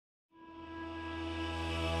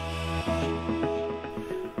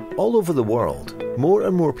All over the world, more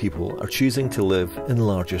and more people are choosing to live in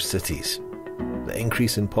larger cities. The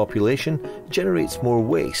increase in population generates more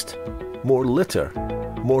waste, more litter,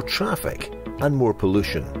 more traffic, and more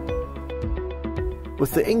pollution.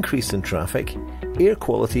 With the increase in traffic, air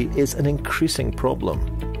quality is an increasing problem,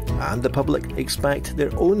 and the public expect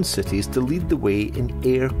their own cities to lead the way in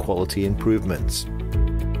air quality improvements.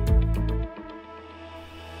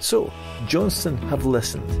 So, Johnston have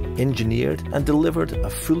listened, engineered and delivered a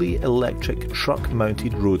fully electric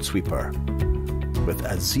truck-mounted road sweeper. With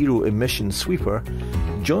a zero-emission sweeper,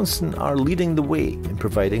 Johnston are leading the way in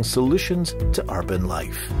providing solutions to urban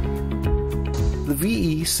life. The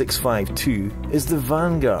VE652 is the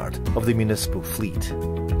vanguard of the municipal fleet,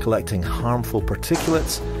 collecting harmful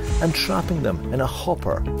particulates and trapping them in a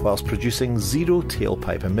hopper whilst producing zero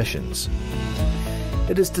tailpipe emissions.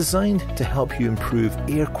 It is designed to help you improve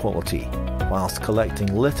air quality whilst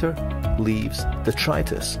collecting litter, leaves,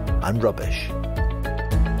 detritus and rubbish.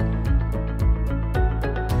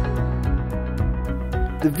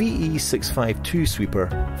 The VE652 sweeper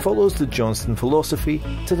follows the Johnston philosophy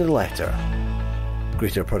to the letter.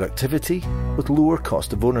 Greater productivity with lower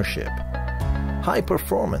cost of ownership. High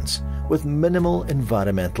performance with minimal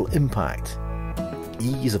environmental impact.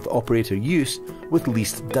 Ease of operator use with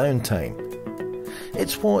least downtime.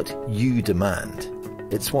 It's what you demand.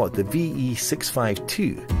 It's what the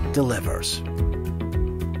VE652 delivers.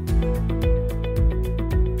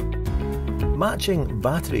 Matching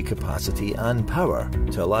battery capacity and power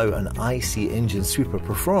to allow an IC engine sweeper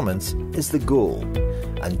performance is the goal,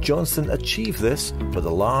 and Johnston achieved this with a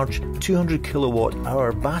large 200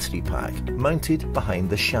 kilowatt-hour battery pack mounted behind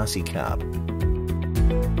the chassis cab.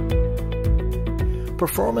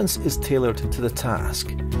 Performance is tailored to the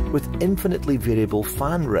task, with infinitely variable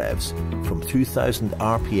fan revs from 2000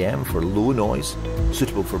 RPM for low noise,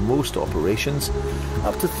 suitable for most operations,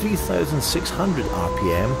 up to 3600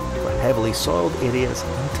 RPM for heavily soiled areas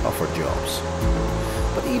and tougher jobs.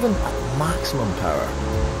 But even at maximum power,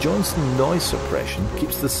 Johnston noise suppression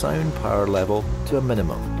keeps the sound power level to a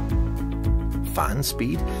minimum. Fan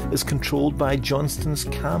speed is controlled by Johnston's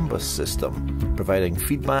CAN-bus system, providing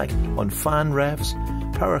feedback on fan revs,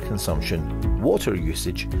 power consumption, water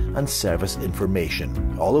usage and service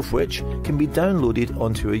information, all of which can be downloaded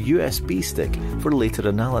onto a USB stick for later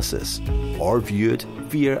analysis, or viewed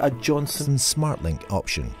via a Johnston SmartLink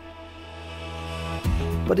option.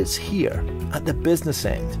 But it's here, at the business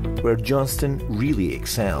end, where Johnston really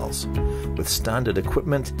excels, with standard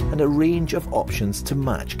equipment and a range of options to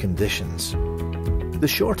match conditions. The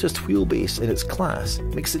shortest wheelbase in its class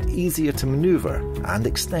makes it easier to manoeuvre and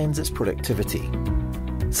extends its productivity.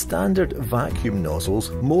 Standard vacuum nozzles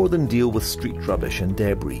more than deal with street rubbish and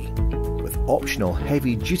debris, with optional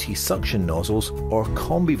heavy-duty suction nozzles or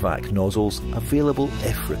combi-vac nozzles available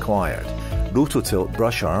if required. Rototilt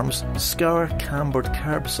brush arms scour cambered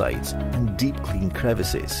curbsides and deep clean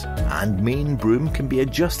crevices, and main broom can be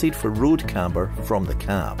adjusted for road camber from the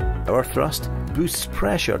cab. Power thrust boosts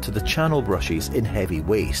pressure to the channel brushes in heavy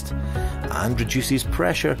waste, and reduces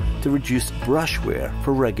pressure to reduce brush wear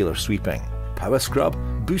for regular sweeping. Power scrub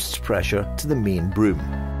boosts pressure to the main broom.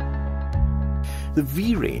 The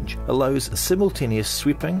V-range allows simultaneous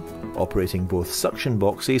sweeping, operating both suction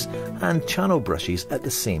boxes and channel brushes at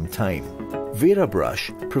the same time.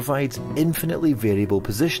 VeraBrush provides infinitely variable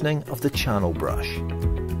positioning of the channel brush.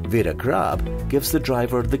 VeraGrab gives the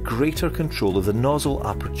driver the greater control of the nozzle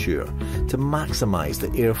aperture to maximise the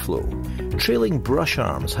airflow. Trailing brush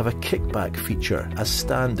arms have a kickback feature as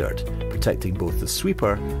standard, protecting both the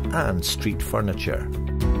sweeper and street furniture.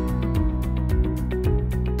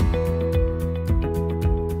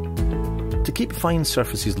 To keep fine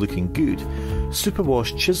surfaces looking good,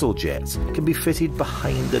 superwash chisel jets can be fitted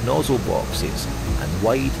behind the nozzle boxes and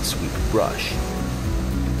wide sweep brush.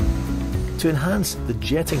 To enhance the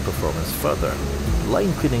jetting performance further,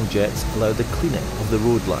 line cleaning jets allow the cleaning of the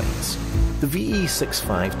road lines. The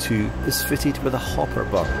VE652 is fitted with a hopper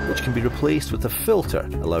bung, which can be replaced with a filter,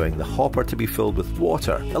 allowing the hopper to be filled with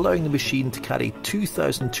water, allowing the machine to carry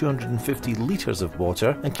 2,250 litres of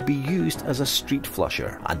water and can be used as a street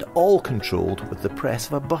flusher, and all controlled with the press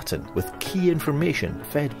of a button with key information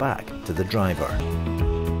fed back to the driver.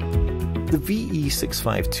 The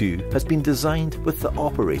VE652 has been designed with the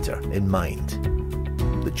operator in mind.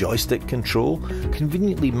 The joystick control,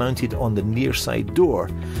 conveniently mounted on the near side door,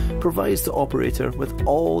 provides the operator with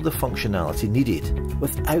all the functionality needed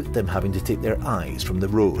without them having to take their eyes from the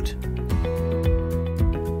road.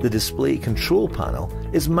 The display control panel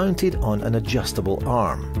is mounted on an adjustable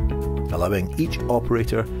arm, allowing each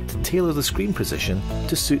operator to tailor the screen position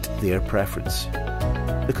to suit their preference.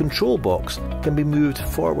 The control box can be moved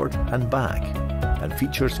forward and back and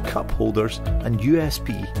features cup holders and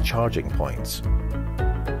USB charging points.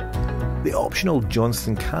 The optional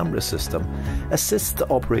Johnson camera system assists the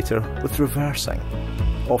operator with reversing,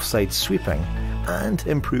 offside sweeping, and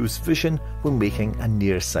improves vision when making a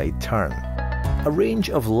near-side turn. A range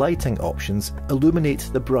of lighting options illuminate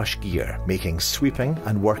the brush gear, making sweeping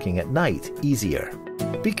and working at night easier.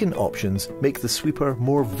 Beacon options make the sweeper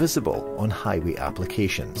more visible on highway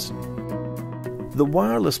applications. The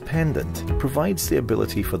wireless pendant provides the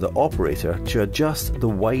ability for the operator to adjust the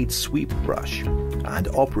wide sweep brush and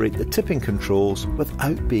operate the tipping controls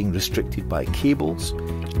without being restricted by cables,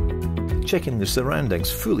 checking the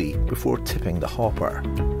surroundings fully before tipping the hopper.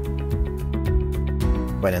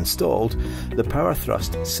 When installed, the power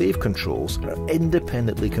thrust save controls are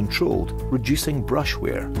independently controlled, reducing brush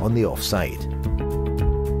wear on the offside.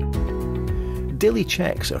 Daily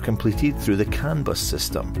checks are completed through the CAN bus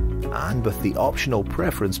system, and with the optional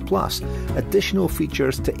Preference Plus, additional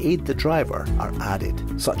features to aid the driver are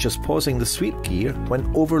added, such as pausing the sweep gear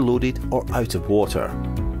when overloaded or out of water.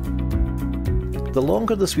 The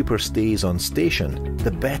longer the sweeper stays on station, the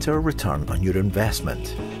better return on your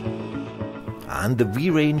investment. And the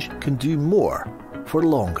V-Range can do more for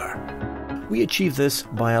longer. We achieve this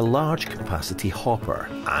by a large capacity hopper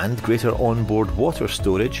and greater onboard water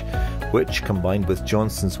storage, which, combined with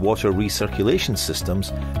Johnson's water recirculation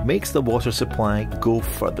systems, makes the water supply go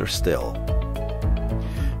further still.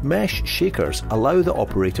 Mesh shakers allow the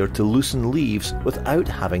operator to loosen leaves without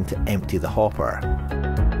having to empty the hopper.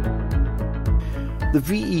 The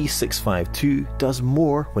VE652 does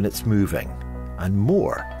more when it's moving, and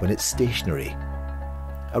more when it's stationary.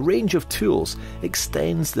 A range of tools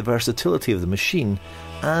extends the versatility of the machine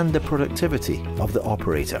and the productivity of the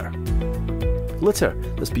operator. Litter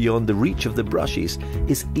that's beyond the reach of the brushes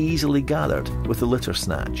is easily gathered with the litter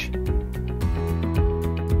snatch.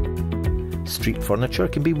 Street furniture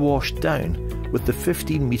can be washed down with the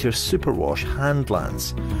 15-metre superwash hand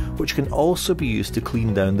lance, which can also be used to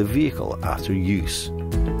clean down the vehicle after use.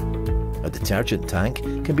 A detergent tank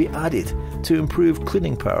can be added to improve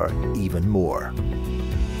cleaning power even more.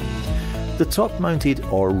 The top-mounted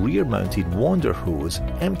or rear-mounted wander hose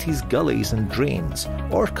empties gullies and drains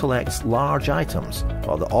or collects large items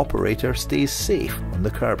while the operator stays safe on the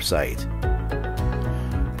curbside.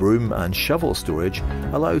 Broom and shovel storage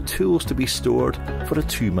allow tools to be stored for a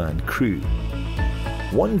two-man crew.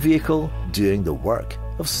 One vehicle doing the work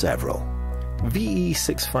of several.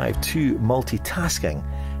 VE652 multitasking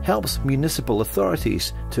helps municipal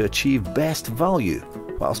authorities to achieve best value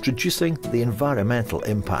whilst reducing the environmental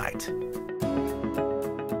impact.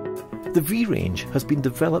 The V-Range has been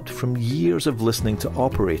developed from years of listening to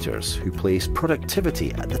operators who place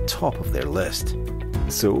productivity at the top of their list.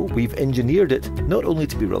 So we've engineered it not only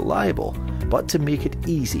to be reliable, but to make it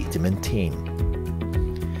easy to maintain.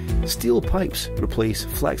 Steel pipes replace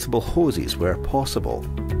flexible hoses where possible.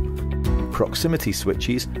 Proximity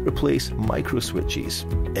switches replace micro switches.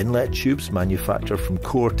 Inlet tubes manufactured from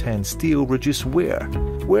Core 10 steel reduce wear.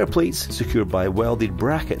 Wear plates secured by welded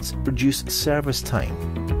brackets reduce service time.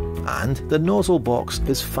 And the nozzle box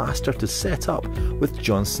is faster to set up with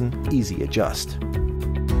Johnson Easy Adjust.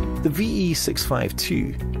 The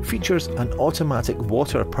VE652 features an automatic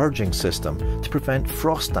water purging system to prevent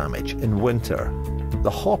frost damage in winter.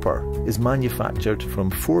 The hopper is manufactured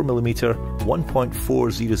from 4mm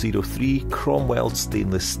 1.4003 chrome-weld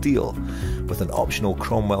stainless steel with an optional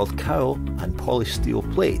chrome-weld cowl and polished steel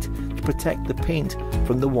plate to protect the paint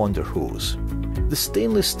from the wander hose. The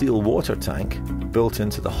stainless steel water tank built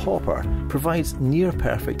into the hopper provides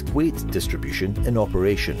near-perfect weight distribution in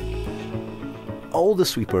operation. All the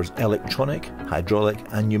sweeper's electronic, hydraulic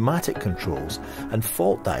and pneumatic controls and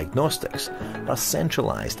fault diagnostics are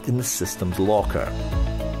centralised in the system's locker,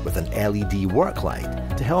 with an LED work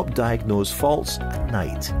light to help diagnose faults at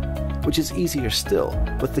night, which is easier still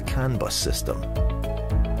with the CAN bus system.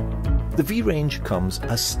 The V-Range comes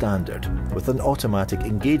as standard, with an automatic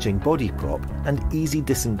engaging body prop and easy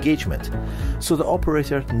disengagement, so the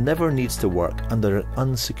operator never needs to work under an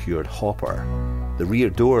unsecured hopper. The rear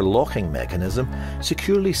door locking mechanism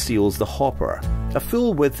securely seals the hopper. A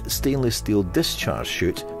full-width stainless steel discharge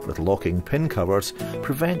chute with locking pin covers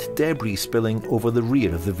prevent debris spilling over the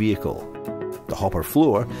rear of the vehicle. The hopper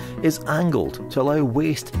floor is angled to allow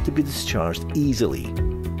waste to be discharged easily,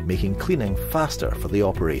 making cleaning faster for the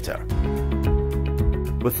operator.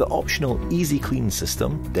 With the optional Easy Clean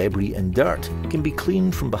system, debris and dirt can be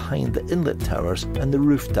cleaned from behind the inlet towers and the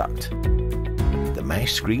roof duct. The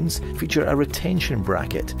mesh screens feature a retention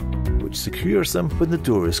bracket, which which secures them when the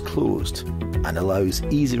door is closed and allows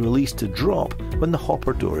easy release to drop when the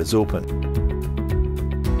hopper door is open.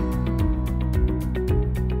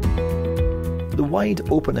 The wide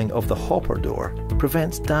opening of the hopper door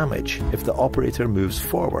prevents damage if the operator moves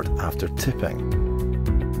forward after tipping.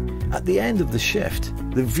 At the end of the shift,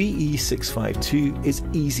 the VE652 is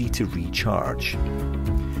easy to recharge.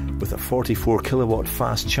 With a 44 kilowatt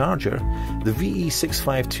fast charger, the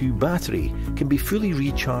VE652 battery can be fully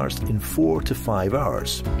recharged in 4 to 5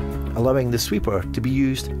 hours, allowing the sweeper to be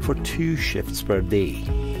used for 2 shifts per day,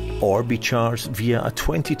 or be charged via a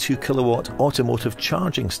 22 kilowatt automotive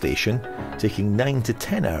charging station, taking 9 to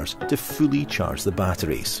 10 hours to fully charge the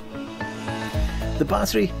batteries. The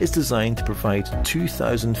battery is designed to provide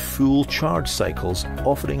 2,000 full charge cycles,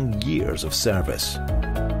 offering years of service.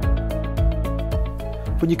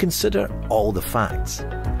 When you consider all the facts,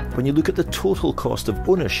 when you look at the total cost of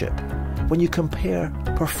ownership, when you compare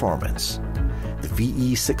performance, the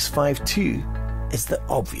VE652 is the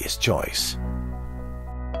obvious choice.